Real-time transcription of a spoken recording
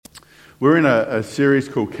We're in a series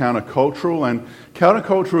called Countercultural, and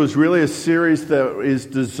Countercultural is really a series that is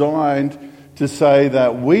designed to say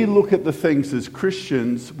that we look at the things as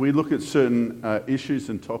Christians, we look at certain issues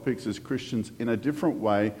and topics as Christians in a different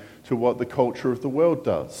way to what the culture of the world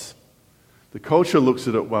does. The culture looks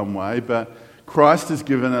at it one way, but Christ has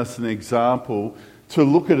given us an example to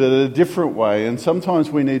look at it a different way, and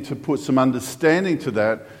sometimes we need to put some understanding to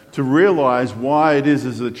that to realise why it is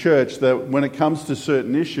as a church that when it comes to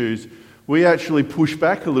certain issues, we actually push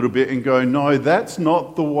back a little bit and go, no, that's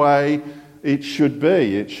not the way it should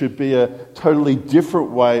be. It should be a totally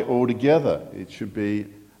different way altogether. It should be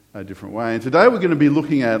a different way. And today we're going to be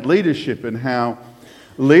looking at leadership and how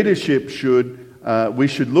leadership we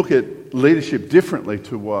should look at leadership differently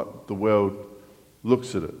to what the world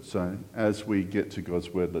looks at it. So as we get to God's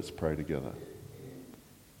word, let's pray together.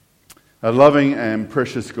 Our loving and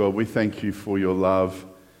precious God, we thank you for your love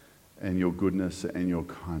and your goodness and your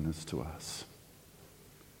kindness to us.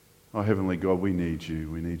 Oh, Heavenly God, we need you.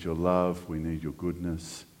 We need your love. We need your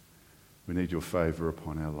goodness. We need your favour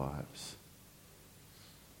upon our lives.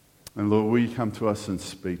 And Lord, will you come to us and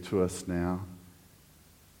speak to us now,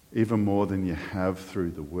 even more than you have through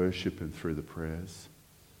the worship and through the prayers?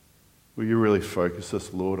 Will you really focus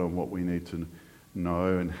us, Lord, on what we need to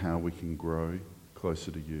know and how we can grow closer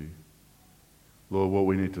to you? Lord, what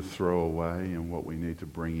we need to throw away and what we need to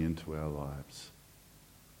bring into our lives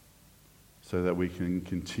so that we can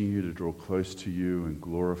continue to draw close to you and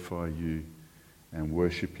glorify you and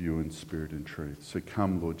worship you in spirit and truth. So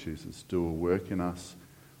come, Lord Jesus, do a work in us,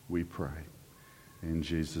 we pray. In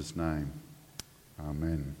Jesus' name,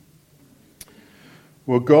 amen.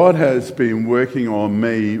 Well, God has been working on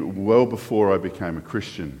me well before I became a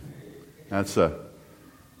Christian. That's a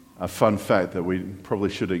fun fact that we probably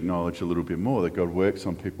should acknowledge a little bit more, that God works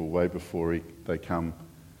on people way before they come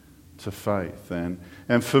to faith.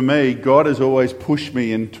 And for me, God has always pushed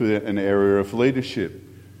me into an area of leadership.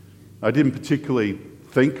 I didn't particularly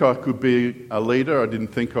think I could be a leader. I didn't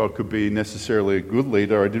think I could be necessarily a good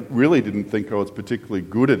leader. I really didn't think I was particularly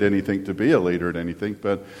good at anything to be a leader at anything.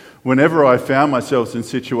 But whenever I found myself in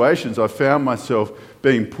situations, I found myself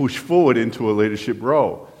being pushed forward into a leadership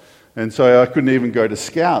role. And so I couldn't even go to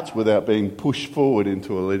Scouts without being pushed forward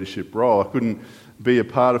into a leadership role. I couldn't be a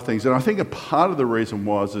part of things. And I think a part of the reason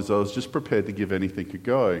was I was just prepared to give anything a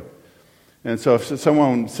go. And so if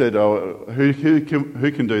someone said, oh, who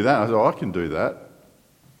can do that? I said, oh, I can do that.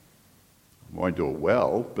 I won't do it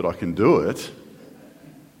well, but I can do it.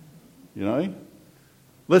 You know?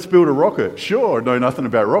 Let's build a rocket. Sure, I know nothing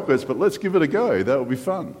about rockets, but let's give it a go. That would be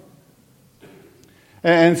fun.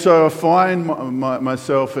 And so I find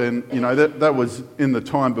myself, and that was in the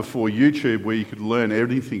time before YouTube, where you could learn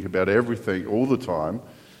anything about everything all the time,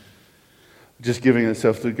 just giving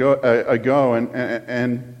itself a go,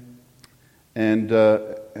 and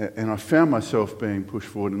I found myself being pushed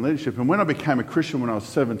forward in leadership. And when I became a Christian when I was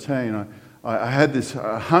 17, I had this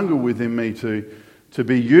hunger within me to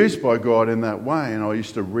be used by God in that way. And I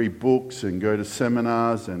used to read books and go to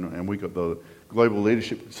seminars, and we got the Global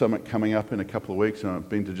Leadership Summit coming up in a couple of weeks, and I've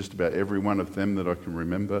been to just about every one of them that I can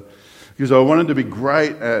remember, because I wanted to be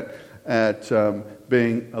great at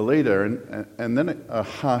being a leader. And then a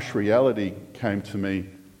harsh reality came to me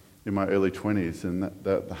in my early 20s, and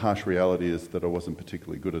the harsh reality is that I wasn't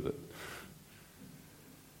particularly good at it.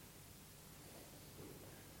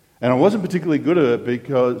 And I wasn't particularly good at it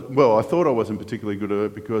because, well, I thought I wasn't particularly good at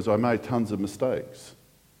it because I made tons of mistakes.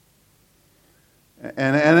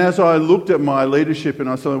 And as I looked at my leadership and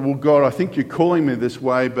I said, well, God, I think you're calling me this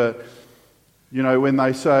way, but, when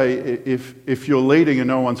they say if you're leading and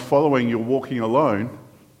no one's following, you're walking alone.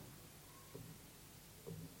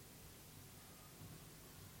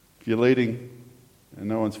 If you're leading and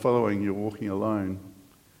no one's following, you're walking alone.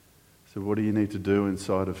 So what do you need to do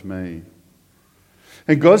inside of me?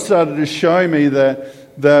 And God started to show me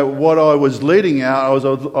that what I was leading out,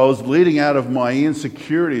 I was leading out of my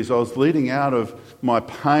insecurities. I was leading out of my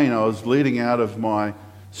pain. I was leading out of my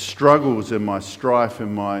struggles and my strife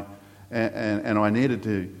and I needed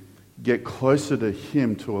to get closer to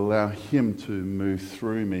Him to allow Him to move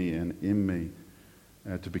through me and in me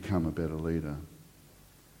to become a better leader.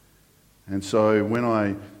 And so when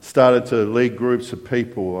I started to lead groups of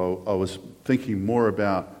people, I was thinking more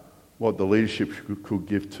about what the leadership could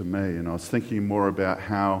give to me, and I was thinking more about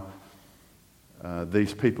how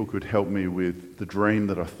these people could help me with the dream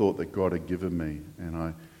that I thought that God had given me, and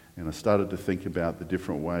I started to think about the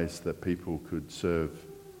different ways that people could serve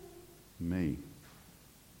me.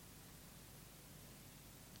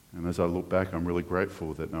 And as I look back, I'm really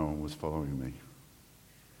grateful that no one was following me.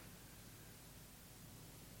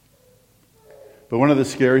 But one of the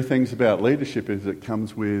scary things about leadership is it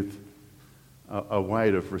comes with a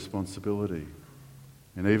weight of responsibility.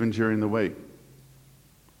 And even during the week,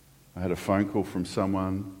 I had a phone call from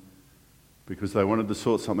someone because they wanted to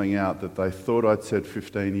sort something out that they thought I'd said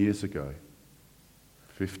 15 years ago.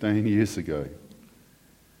 15 years ago.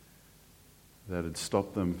 That had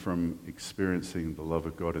stopped them from experiencing the love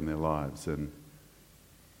of God in their lives. And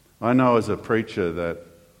I know as a preacher that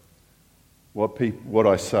what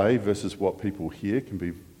I say versus what people hear can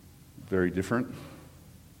be very different.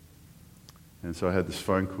 And so I had this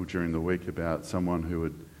phone call during the week about someone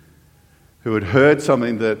who had heard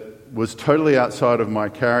something that was totally outside of my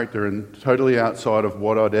character and totally outside of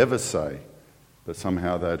what I'd ever say, but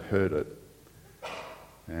somehow they'd heard it.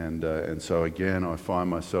 And so again, I find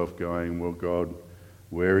myself going, well, God,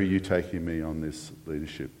 where are you taking me on this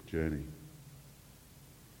leadership journey?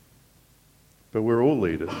 But we're all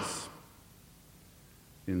leaders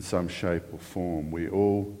in some shape or form. We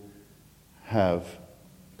all have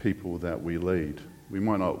people that we lead. We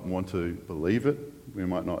might not want to believe it. We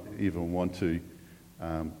might not even want to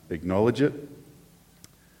acknowledge it.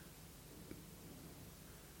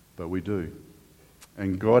 But we do.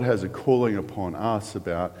 And God has a calling upon us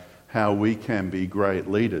about how we can be great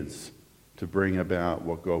leaders to bring about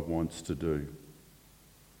what God wants to do.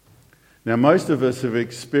 Now, most of us have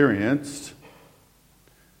experienced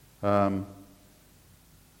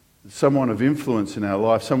someone of influence in our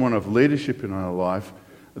life, someone of leadership in our life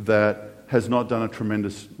that has not done a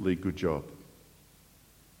tremendously good job.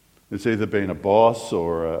 It's either been a boss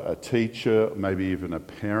or a teacher, maybe even a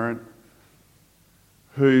parent,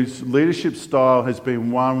 whose leadership style has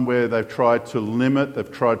been one where they've tried to limit,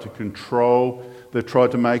 they've tried to control, they've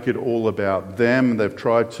tried to make it all about them, they've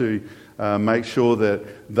tried to make sure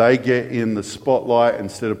that they get in the spotlight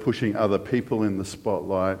instead of pushing other people in the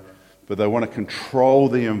spotlight, but they want to control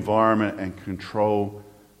the environment and control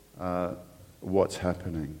what's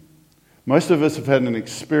happening. Most of us have had an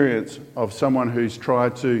experience of someone who's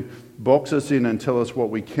tried to box us in and tell us what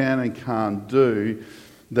we can and can't do,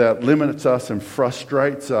 that limits us and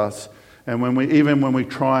frustrates us, and when we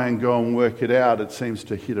try and go and work it out, it seems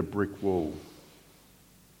to hit a brick wall.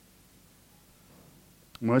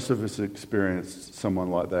 Most of us have experienced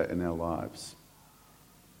someone like that in our lives.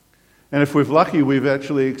 And if we're lucky, we've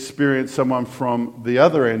actually experienced someone from the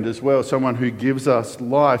other end as well, someone who gives us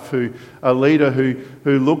life, a leader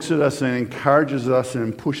who looks at us and encourages us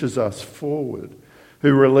and pushes us forward,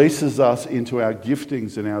 who releases us into our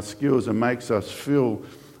giftings and our skills and makes us feel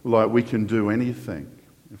like we can do anything.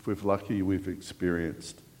 If we're lucky, we've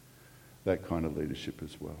experienced that kind of leadership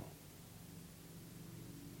as well.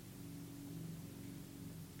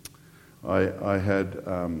 I had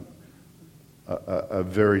a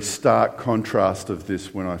very stark contrast of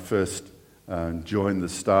this when I first joined the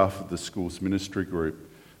staff of the school's ministry group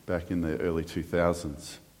back in the early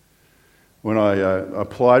 2000s. When I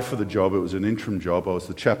applied for the job, it was an interim job. I was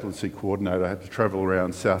the chaplaincy coordinator. I had to travel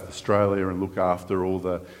around South Australia and look after all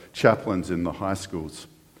the chaplains in the high schools.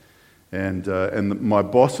 And my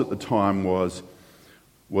boss at the time was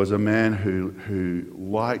a man who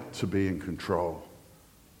liked to be in control.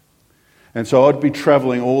 And so I'd be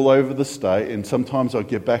travelling all over the state, and sometimes I'd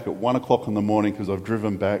get back at 1 o'clock in the morning because I've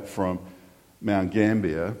driven back from Mount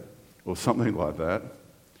Gambier or something like that.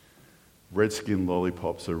 Redskin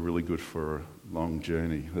lollipops are really good for a long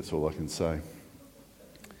journey, that's all I can say.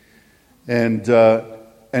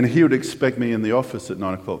 And he would expect me in the office at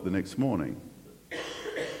 9 o'clock the next morning.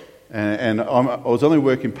 And I was only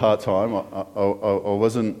working part-time. I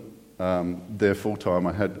wasn't there full-time.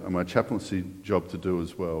 I had my chaplaincy job to do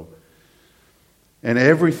as well. And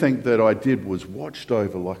everything that I did was watched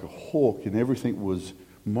over like a hawk, and everything was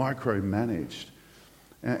micromanaged.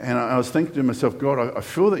 And I was thinking to myself, God, I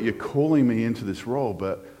feel that you're calling me into this role,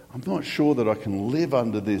 but I'm not sure that I can live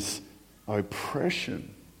under this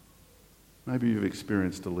oppression. Maybe you've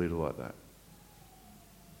experienced a leader like that.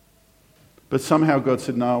 But somehow God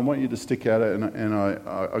said, no, I want you to stick at it. And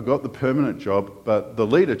I got the permanent job, but the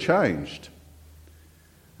leader changed.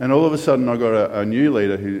 And all of a sudden I got a new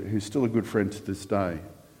leader who's still a good friend to this day.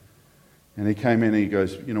 And he came in and he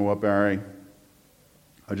goes, you know what, Barry,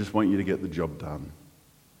 I just want you to get the job done.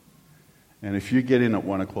 And if you get in at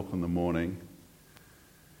 1 o'clock in the morning,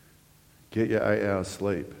 get your 8 hours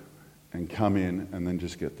sleep and come in and then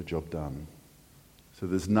just get the job done. So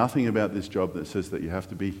there's nothing about this job that says that you have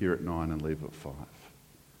to be here at 9 and leave at 5.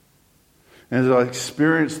 And as I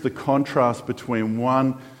experienced the contrast between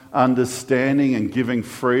one understanding and giving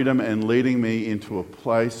freedom and leading me into a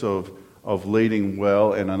place of leading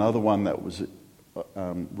well, and another one that was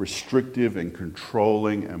restrictive and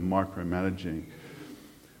controlling and micromanaging,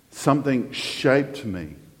 Something shaped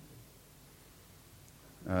me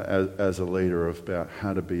as a leader about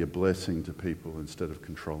how to be a blessing to people instead of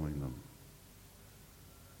controlling them.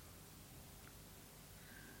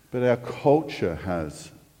 But our culture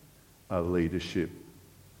has a leadership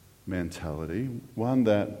mentality, one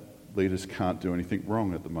that leaders can't do anything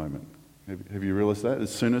wrong at the moment. Have you realised that?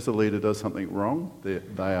 As soon as a leader does something wrong, they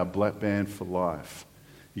are black banned for life.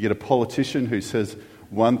 You get a politician who says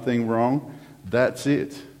one thing wrong, that's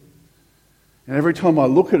it. And every time I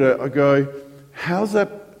look at it, I go, how's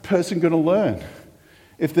that person going to learn?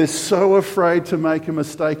 If they're so afraid to make a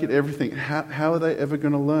mistake at everything, how are they ever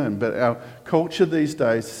going to learn? But our culture these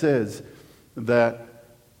days says that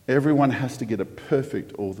everyone has to get it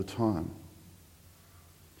perfect all the time.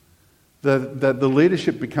 That the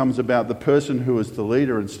leadership becomes about the person who is the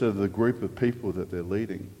leader instead of the group of people that they're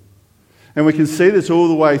leading. And we can see this all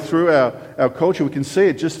the way through our culture. We can see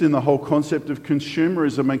it just in the whole concept of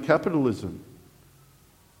consumerism and capitalism.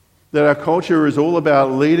 That our culture is all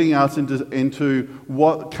about leading us into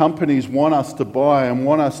what companies want us to buy and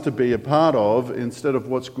want us to be a part of instead of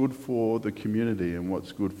what's good for the community and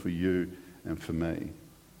what's good for you and for me.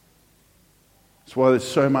 That's why there's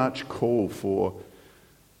so much call for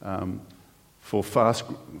fast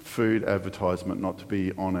food advertisement not to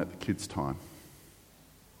be on at the kids' time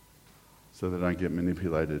so they don't get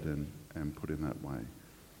manipulated and put in that way.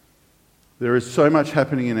 There is so much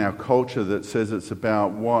happening in our culture that says it's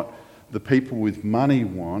about what the people with money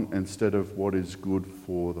want instead of what is good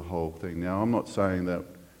for the whole thing. Now, I'm not saying that,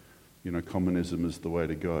 communism is the way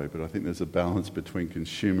to go, but I think there's a balance between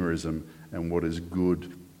consumerism and what is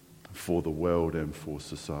good for the world and for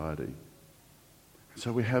society.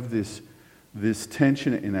 So we have this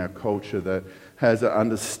tension in our culture that has an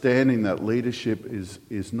understanding that leadership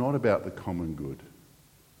is not about the common good,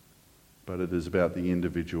 but it is about the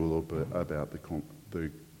individual or about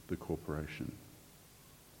the corporation.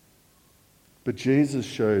 But Jesus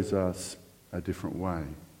shows us a different way.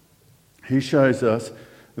 He shows us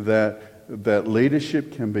that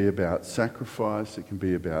leadership can be about sacrifice, it can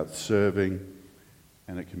be about serving,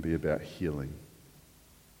 and it can be about healing.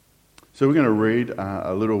 So we're going to read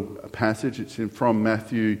a little passage. It's from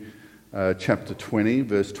Matthew chapter 20,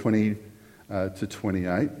 verse 20 to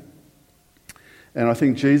 28. And I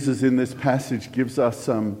think Jesus in this passage gives us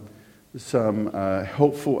some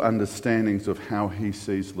helpful understandings of how he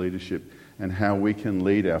sees leadership and how we can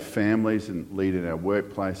lead our families and lead in our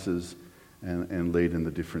workplaces and lead in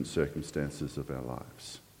the different circumstances of our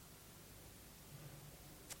lives.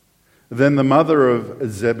 Then the mother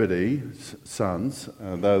of Zebedee's sons,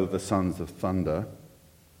 they were the sons of thunder,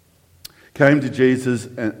 came to Jesus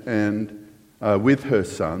and with her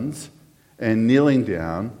sons, and kneeling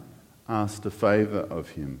down, asked a favour of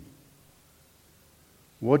him.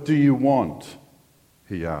 "What do you want?"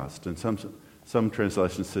 he asked. And some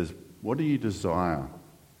translation says, "What do you desire?"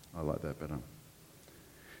 I like that better.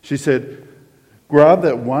 She said, "Grant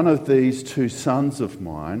that one of these two sons of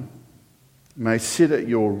mine may sit at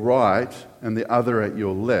your right and the other at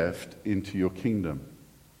your left into your kingdom."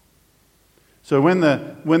 So when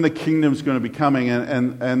the kingdom's going to be coming,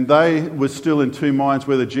 and they were still in two minds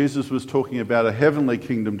whether Jesus was talking about a heavenly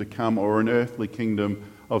kingdom to come or an earthly kingdom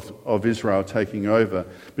of Israel taking over.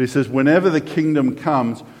 But he says, whenever the kingdom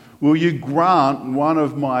comes, will you grant one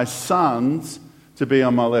of my sons to be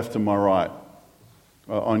on my left and my right?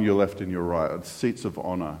 On your left and your right. Seats of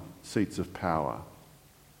honour, seats of power.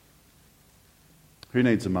 Who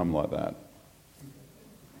needs a mum like that?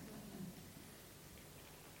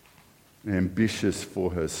 Ambitious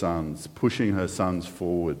for her sons, pushing her sons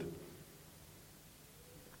forward.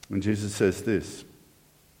 And Jesus says this,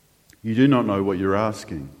 "You do not know what you're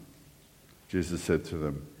asking." Jesus said to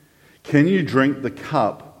them, "Can you drink the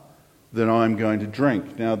cup that I'm going to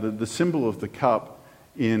drink?" Now, the symbol of the cup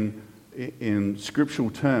in scriptural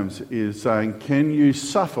terms is saying, can you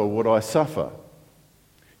suffer what I suffer?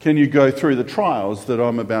 Can you go through the trials that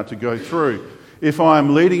I'm about to go through? If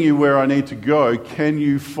I'm leading you where I need to go, can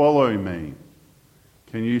you follow me?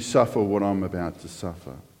 Can you suffer what I'm about to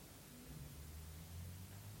suffer?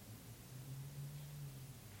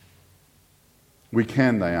 "We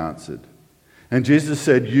can," they answered. And Jesus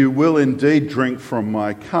said, "You will indeed drink from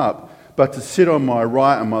my cup, but to sit on my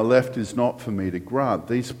right and my left is not for me to grant.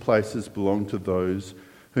 These places belong to those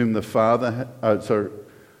whom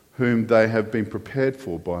whom they have been prepared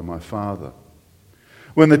for by my Father."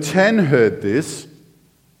 When the 10 heard this,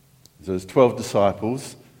 there's 12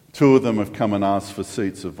 disciples, 2 of them have come and asked for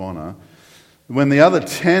seats of honour. When the other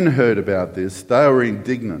 10 heard about this, they were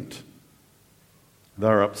indignant. They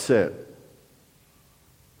were upset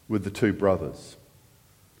with the 2 brothers.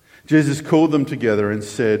 Jesus called them together and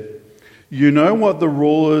said, "You know what the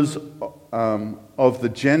rulers of the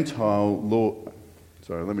Gentile law..."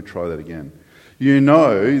 Sorry, let me try that again. "You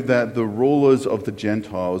know that the rulers of the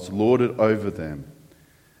Gentiles lord it over them,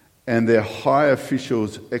 and their high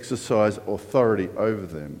officials exercise authority over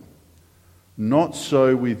them. Not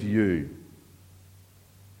so with you.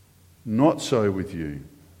 Not so with you.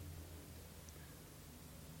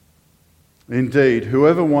 Indeed,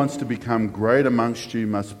 whoever wants to become great amongst you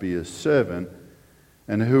must be a servant,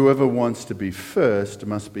 and whoever wants to be first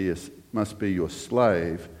must be your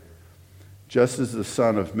slave, just as the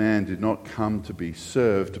Son of Man did not come to be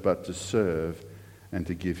served, but to serve and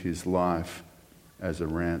to give his life as a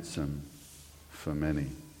ransom for many."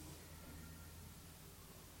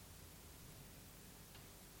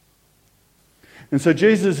 And so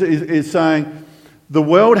Jesus is saying the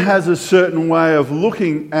world has a certain way of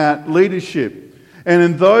looking at leadership. And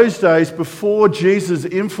in those days, before Jesus'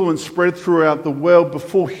 influence spread throughout the world,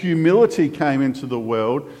 before humility came into the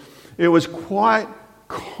world, it was quite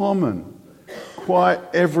common, quite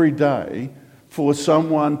everyday, for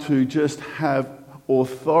someone to just have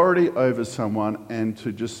authority over someone and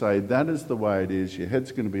to just say, "That is the way it is, your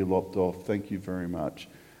head's going to be lopped off, thank you very much,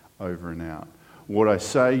 over and out. What I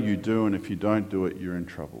say, you do, and if you don't do it, you're in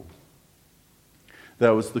trouble."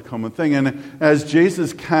 That was the common thing. And as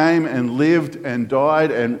Jesus came and lived and died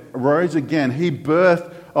and rose again, he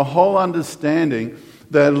birthed a whole understanding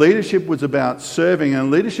that leadership was about serving, and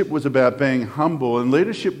leadership was about being humble, and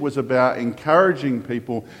leadership was about encouraging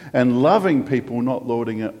people and loving people, not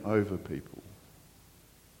lording it over people.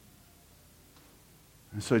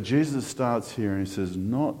 And so Jesus starts here and he says,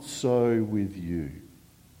 "Not so with you.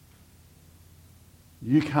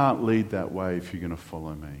 You can't lead that way if you're going to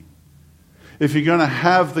follow me. If you're going to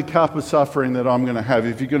have the cup of suffering that I'm going to have,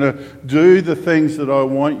 if you're going to do the things that I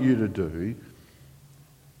want you to do,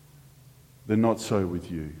 then not so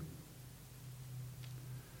with you."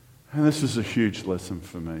 And this is a huge lesson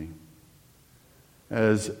for me.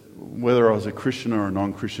 As whether I was a Christian or a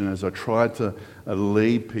non-Christian, as I tried to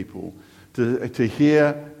lead people, to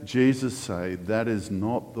hear Jesus say, that is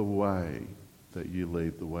not the way that you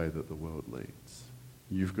lead, the way that the world leads.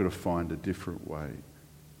 You've got to find a different way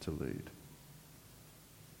to lead.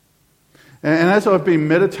 And as I've been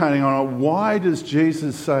meditating on it, why does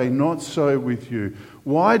Jesus say, "Not so with you"?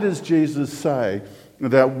 Why does Jesus say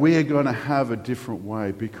that we're going to have a different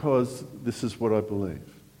way? Because this is what I believe.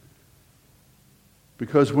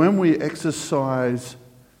 Because when we exercise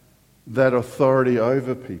that authority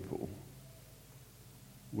over people,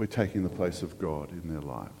 we're taking the place of God in their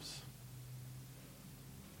lives.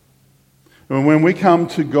 And when we come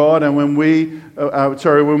to God and when we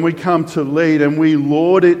come to lead and we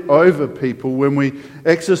lord it over people, when we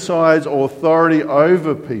exercise authority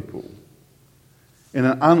over people in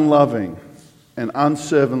an unloving and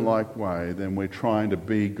unservant-like way, then we're trying to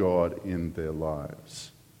be God in their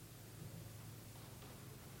lives.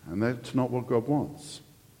 And that's not what God wants.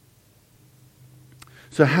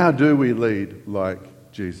 So how do we lead like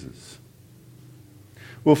Jesus?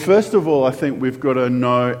 Well, first of all, I think we've got to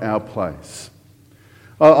know our place.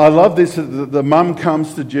 I love this, that the mum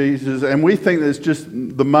comes to Jesus, and we think that it's just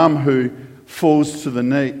the mum who falls to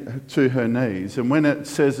her knees. And when it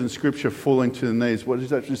says in Scripture, falling to the knees, what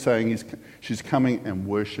it's actually saying is she's coming and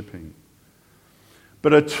worshipping.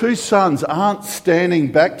 But her two sons aren't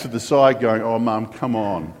standing back to the side going, "Oh, Mum, come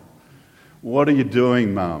on. What are you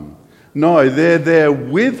doing, Mum?" No, they're there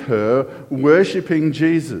with her worshipping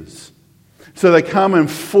Jesus. So they come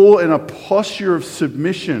and fall in a posture of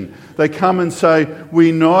submission. They come and say,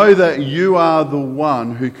 "We know that you are the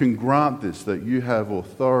one who can grant this, that you have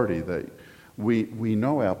authority, that we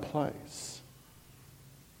know our place.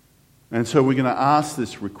 And so we're going to ask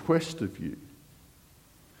this request of you."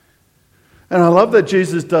 And I love that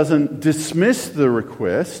Jesus doesn't dismiss the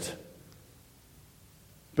request,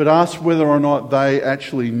 but asks whether or not they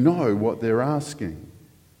actually know what they're asking.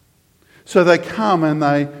 So they come and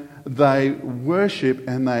they worship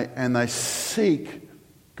and they seek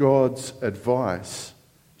God's advice,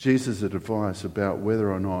 Jesus' advice about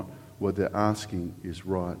whether or not what they're asking is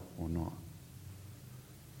right or not.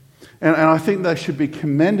 And I think they should be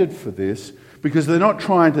commended for this, because they're not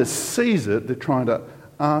trying to seize it, they're trying to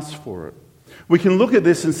ask for it. We can look at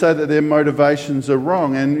this and say that their motivations are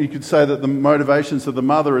wrong, and you could say that the motivations of the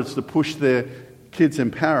mother is to push their kids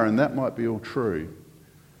in power, and that might be all true.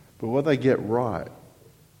 But what they get right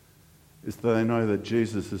is that they know that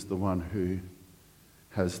Jesus is the one who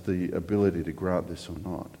has the ability to grant this or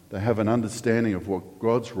not. They have an understanding of what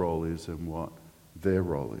God's role is and what their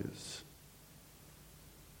role is.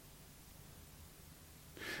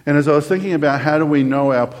 And as I was thinking about how do we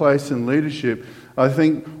know our place in leadership, I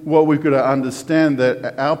think what we've got to understand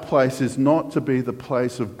that our place is not to be the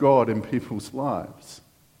place of God in people's lives.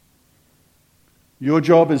 Your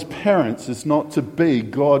job as parents is not to be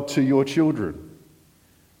God to your children.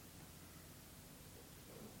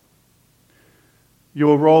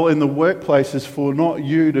 Your role in the workplace is for not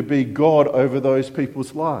you to be God over those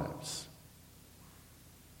people's lives.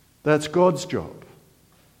 That's God's job.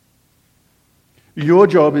 Your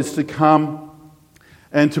job is to come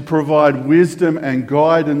and to provide wisdom and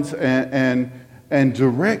guidance and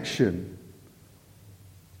direction,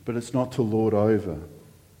 but it's not to lord over.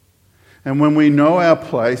 And when we know our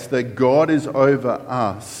place, that God is over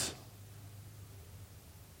us,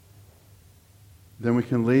 then we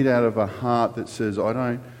can lead out of a heart that says,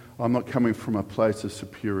 I'm not coming from a place of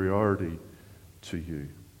superiority to you.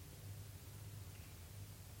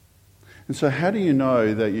 And so how do you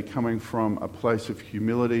know that you're coming from a place of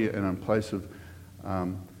humility and a place of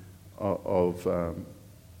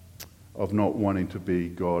not wanting to be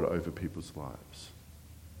God over people's lives?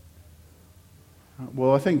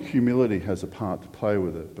 Well, I think humility has a part to play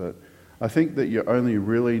with it, but I think that you only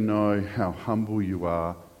really know how humble you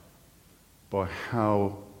are by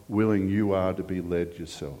how willing you are to be led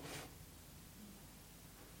yourself.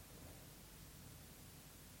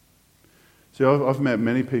 See, I've met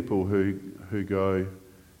many people who go,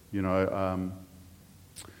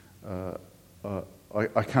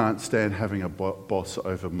 I can't stand having a boss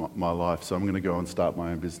over my life, so I'm going to go and start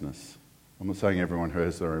my own business. I'm not saying everyone who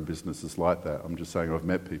has their own business is like that. I'm just saying I've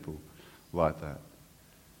met people like that.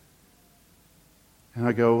 And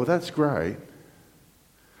I go, well, that's great.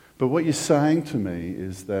 But what you're saying to me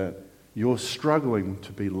is that you're struggling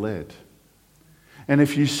to be led. And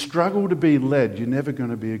if you struggle to be led, you're never going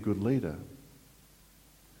to be a good leader.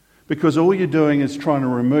 Because all you're doing is trying to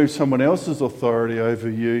remove someone else's authority over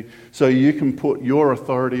you so you can put your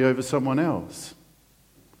authority over someone else.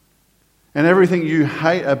 And everything you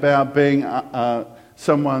hate about being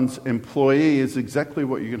someone's employee is exactly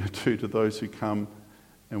what you're going to do to those who come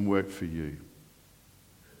and work for you.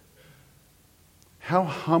 How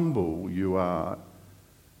humble you are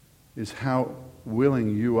is how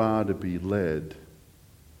willing you are to be led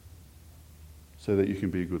so that you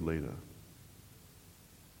can be a good leader.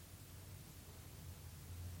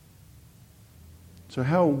 So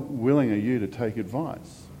how willing are you to take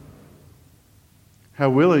advice? How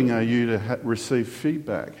willing are you to receive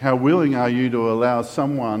feedback? How willing are you to allow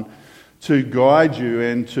someone to guide you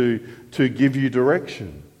and to give you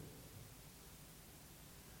direction?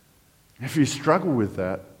 If you struggle with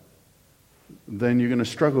that, then you're going to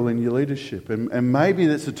struggle in your leadership. And maybe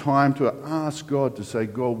that's a time to ask God to say,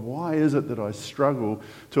 God, why is it that I struggle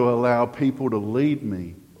to allow people to lead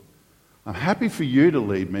me? I'm happy for you to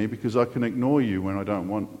lead me because I can ignore you when I don't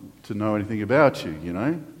want to know anything about you, you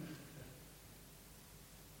know?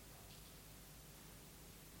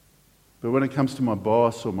 But when it comes to my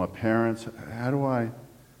boss or my parents,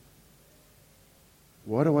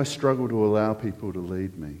 why do I struggle to allow people to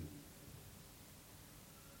lead me?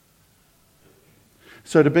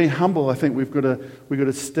 So to be humble, I think we've got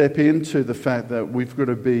to step into the fact that we've got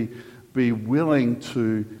to be willing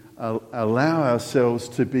to allow ourselves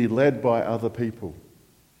to be led by other people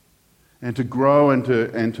and to grow and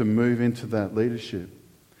to move into that leadership.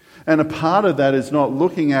 And a part of that is not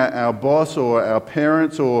looking at our boss or our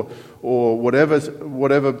parents or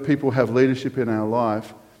whatever people have leadership in our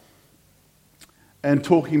life and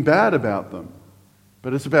talking bad about them.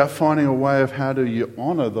 But it's about finding a way of how do you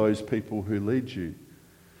honour those people who lead you.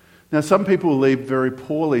 Now, some people lead very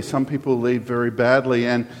poorly, some people lead very badly,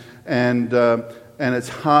 and it's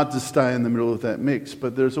hard to stay in the middle of that mix.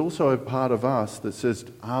 But there's also a part of us that says,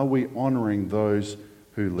 are we honouring those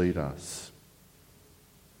who lead us?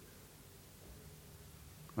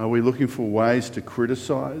 Are we looking for ways to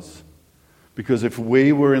criticise? Because if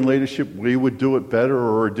we were in leadership, we would do it better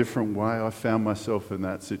or a different way. I found myself in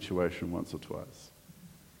that situation once or twice.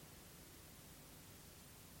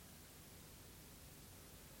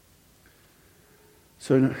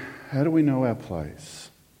 So how do we know our place?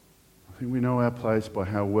 I think we know our place by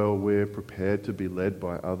how well we're prepared to be led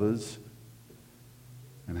by others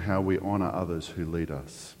and how we honour others who lead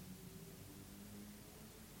us.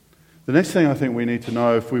 The next thing I think we need to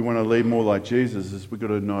know if we want to lead more like Jesus is we've got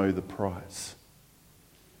to know the price.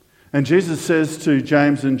 And Jesus says to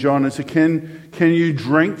James and John, can you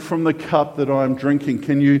drink from the cup that I'm drinking?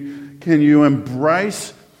 Can you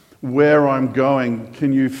embrace where I'm going?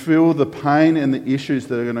 Can you feel the pain and the issues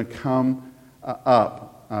that are going to come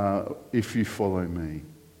up if you follow me?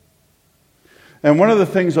 And one of the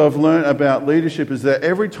things I've learned about leadership is that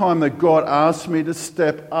every time that God asks me to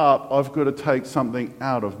step up, I've got to take something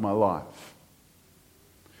out of my life.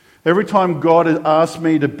 Every time God has asked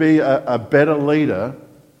me to be a better leader,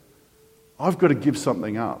 I've got to give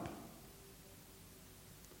something up.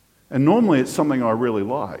 And normally it's something I really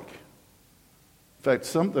like. In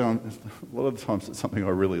fact, a lot of the times it's something I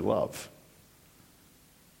really love.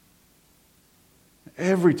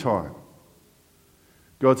 Every time.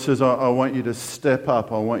 God says, I want you to step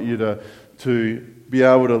up. I want you to be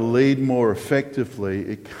able to lead more effectively.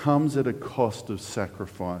 It comes at a cost of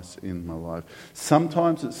sacrifice in my life.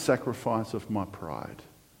 Sometimes it's sacrifice of my pride.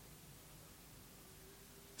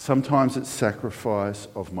 Sometimes it's sacrifice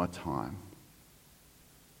of my time.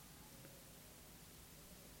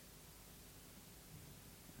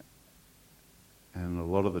 And a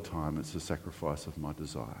lot of the time it's a sacrifice of my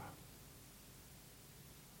desire.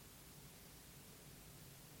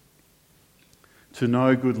 To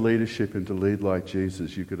know good leadership and to lead like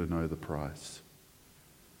Jesus, you've got to know the price.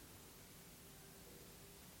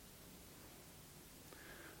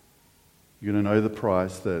 You're going to know the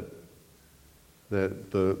price that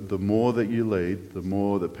the more that you lead, the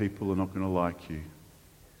more that people are not going to like you.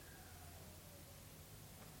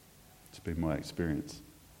 It's been my experience.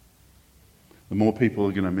 The more people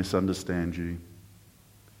are going to misunderstand you.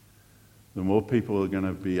 The more people are going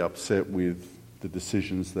to be upset with the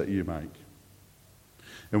decisions that you make.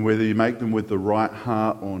 And whether you make them with the right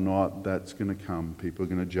heart or not, that's going to come. People are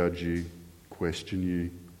going to judge you, question you.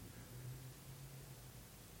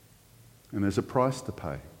 And there's a price to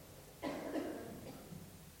pay.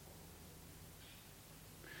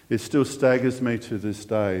 It still staggers me to this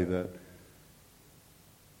day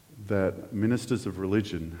that ministers of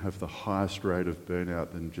religion have the highest rate of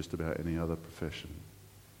burnout than just about any other profession.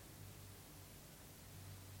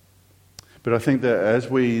 But I think that as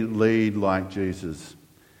we lead like Jesus,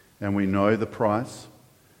 and we know the price,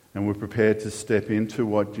 and we're prepared to step into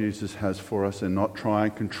what Jesus has for us and not try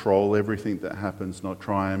and control everything that happens, not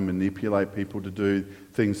try and manipulate people to do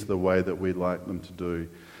things the way that we like them to do,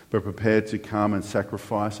 but prepared to come and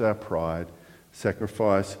sacrifice our pride,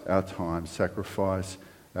 sacrifice our time, sacrifice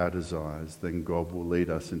our desires, then God will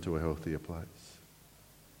lead us into a healthier place.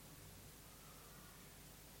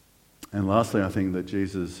 And lastly, I think that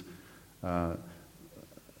Jesus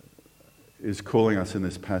is calling us in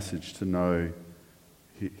this passage to know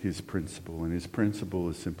his principle. And his principle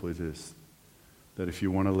is simply this, that if you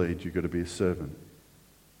want to lead, you've got to be a servant.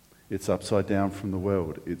 It's upside down from the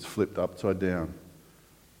world. It's flipped upside down.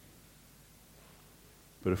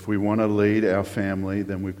 But if we want to lead our family,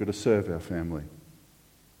 then we've got to serve our family.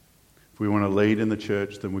 If we want to lead in the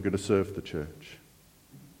church, then we've got to serve the church.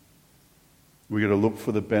 We've got to look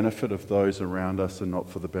for the benefit of those around us and not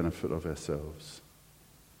for the benefit of ourselves.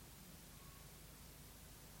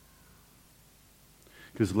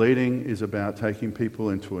 Because leading is about taking people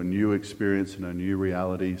into a new experience and a new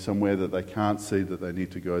reality, somewhere that they can't see that they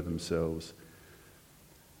need to go themselves.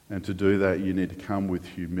 And to do that, you need to come with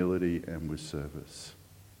humility and with service.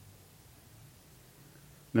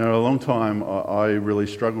 Now, a long time, I really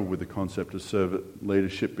struggled with the concept of servant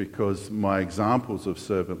leadership because my examples of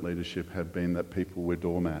servant leadership have been that people were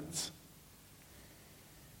doormats.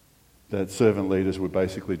 That servant leaders were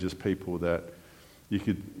basically just people that you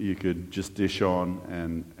could just dish on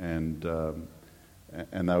and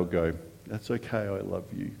they would go, "That's okay, I love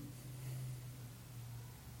you."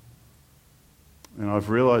 And I've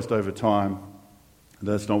realised over time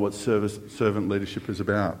that's not what servant leadership is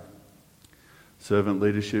about. Servant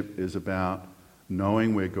leadership is about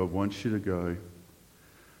knowing where God wants you to go,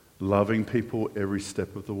 loving people every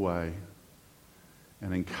step of the way,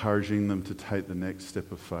 and encouraging them to take the next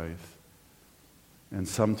step of faith. And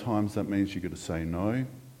sometimes that means you've got to say no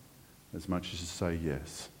as much as you say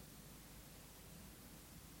yes.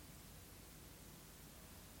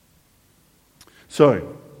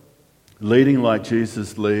 So, leading like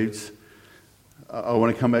Jesus leads, I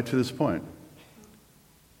want to come back to this point.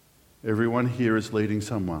 Everyone here is leading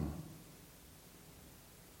someone.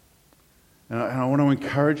 And I want to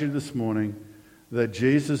encourage you this morning that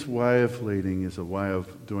Jesus' way of leading is a way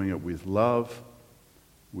of doing it with love,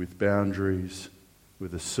 with boundaries,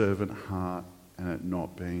 with a servant heart, and it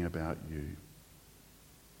not being about you.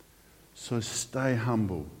 So stay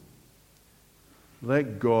humble.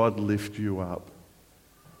 Let God lift you up.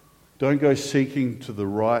 Don't go seeking to the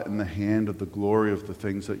right and the hand of the glory of the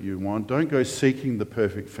things that you want. Don't go seeking the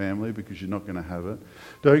perfect family because you're not going to have it.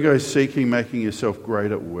 Don't go seeking making yourself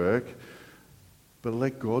great at work. But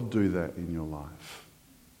let God do that in your life.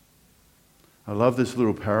 I love this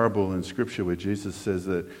little parable in Scripture where Jesus says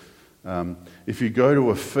that If you go to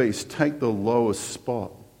a feast, take the lowest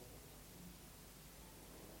spot.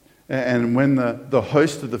 And when the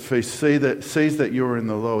host of the feast sees that you're in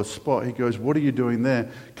the lowest spot, he goes, "What are you doing there?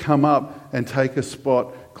 Come up and take a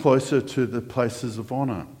spot closer to the places of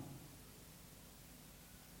honor."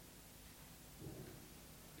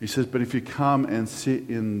 He says, but if you come and sit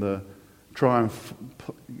try and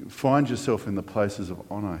find yourself in the places of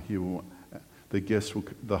honor,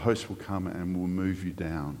 the host will come and will move you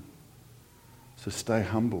down. So stay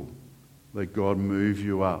humble. Let God move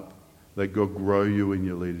you up. Let God grow you in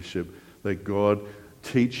your leadership. Let God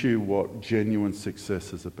teach you what genuine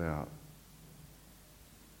success is about.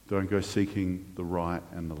 Don't go seeking the right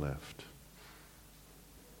and the left.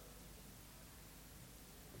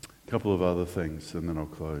 A couple of other things and then I'll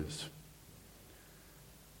close.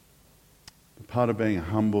 The part of being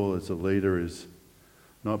humble as a leader is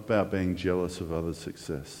not about being jealous of others'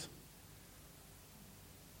 success.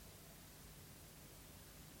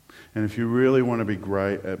 And if you really want to be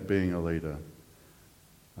great at being a leader,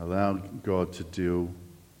 allow God to deal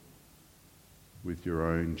with your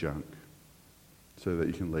own junk so that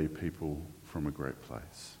you can lead people from a great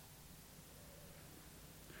place.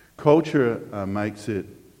 Culture makes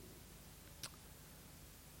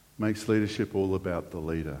leadership all about the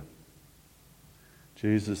leader.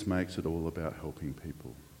 Jesus makes it all about helping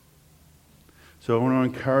people. So I want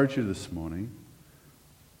to encourage you this morning,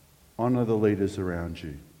 honour the leaders around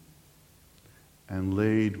you and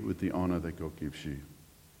lead with the honour that God gives you.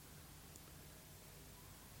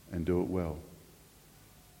 And do it well.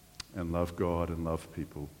 And love God and love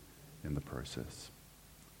people in the process.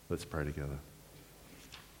 Let's pray together.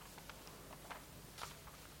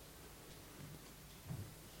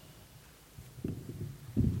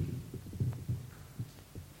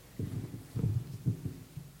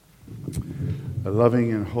 A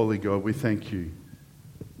loving and holy God, we thank you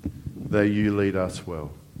that you lead us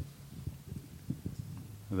well.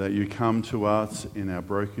 That you come to us in our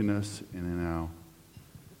brokenness and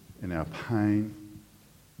in our pain,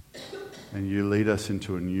 and you lead us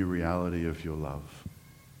into a new reality of your love.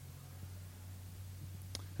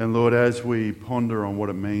 And Lord, as we ponder on what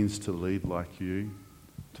it means to lead like you,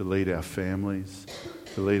 to lead our families,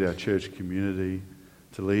 to lead our church community,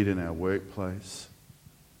 to lead in our workplace,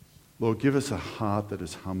 Lord, give us a heart that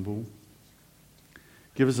is humble.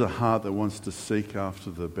 Give us a heart that wants to seek after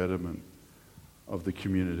the betterment of the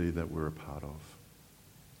community that we're a part of.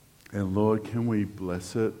 And Lord, can we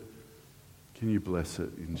bless it? Can you bless it?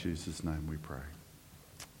 In Jesus' name we pray.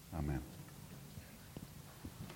 Amen.